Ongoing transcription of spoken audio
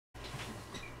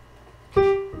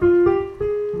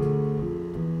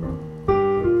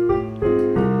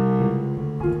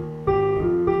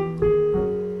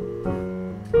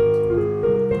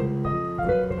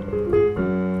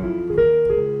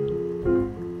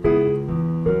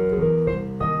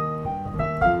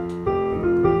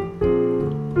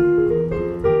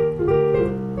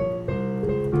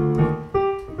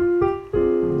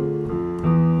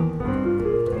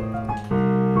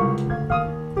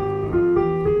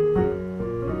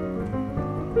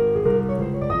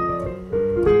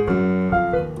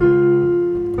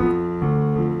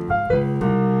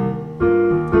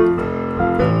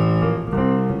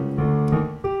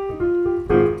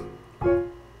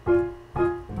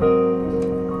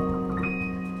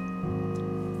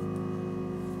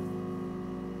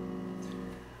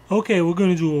Okay, we're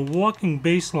going to do a walking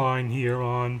bass line here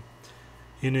in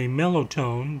a mellow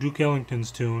tone, Duke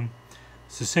Ellington's tune.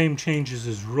 It's the same changes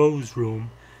as Rose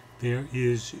Room. There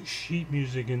is sheet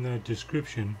music in that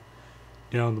description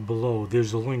down below.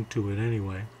 There's a link to it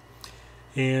anyway.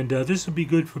 And this would be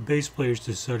good for bass players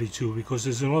to study too, because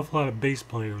there's an awful lot of bass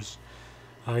players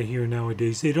I hear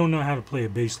nowadays. They don't know how to play a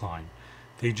bass line.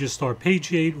 They just start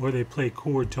page 8 or they play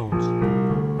chord tones.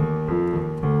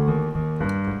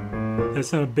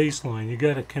 That's not a bass line. You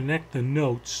got to connect the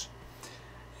notes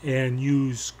and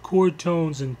use chord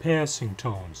tones and passing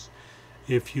tones.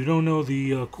 If you don't know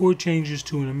the chord changes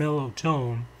to a mellow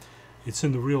tone, it's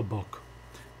in the real book.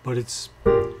 But it's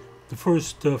the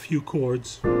first few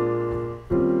chords.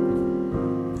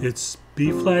 It's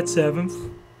B flat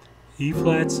 7th, E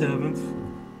flat 7th,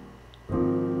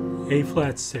 A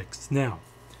flat 6th. Now,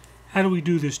 how do we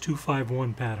do this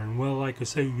 2-5-1 pattern? Well, like I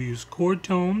say, we use chord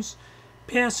tones,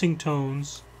 passing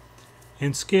tones,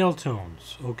 and scale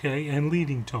tones, okay, and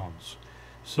leading tones.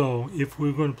 So if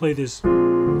we're going to play this, if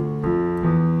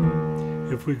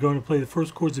we're going to play the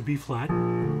first chords of B flat,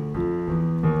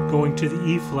 going to the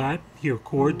E flat, here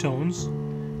chord tones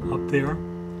up there,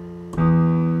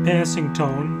 passing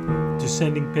tone,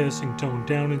 descending passing tone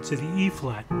down into the E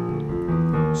flat.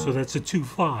 So that's a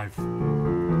 2-5.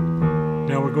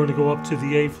 Now we're going to go up to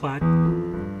the A flat,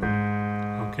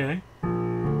 okay?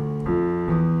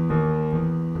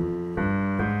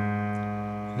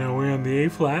 Now we're on the A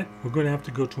flat. We're going to have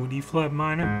to go to an E flat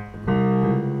minor.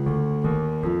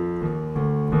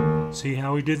 See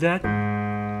how we did that?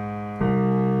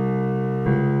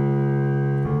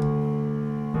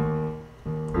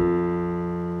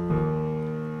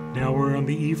 Now we're on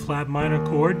the E flat minor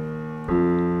chord.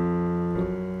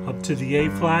 Up to the A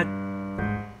flat.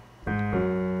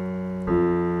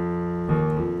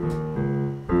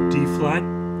 D flat.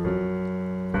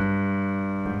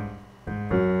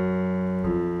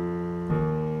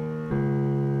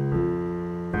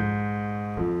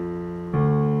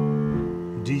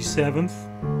 D7th,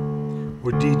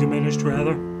 or D diminished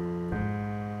rather,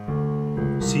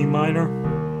 C minor,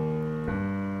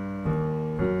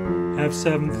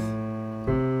 F7th,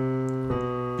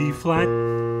 B flat,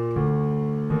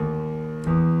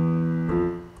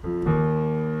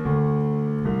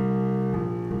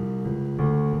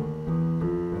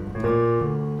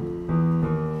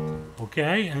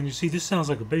 okay, and you see this sounds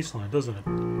like a bass line, doesn't it?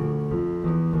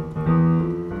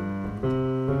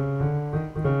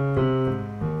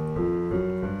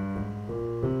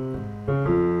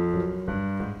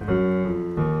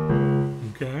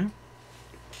 Okay.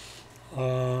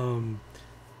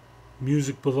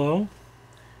 Music below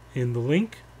in the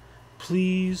link.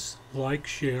 Please like,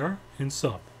 share, and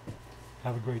sub.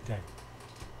 Have a great day.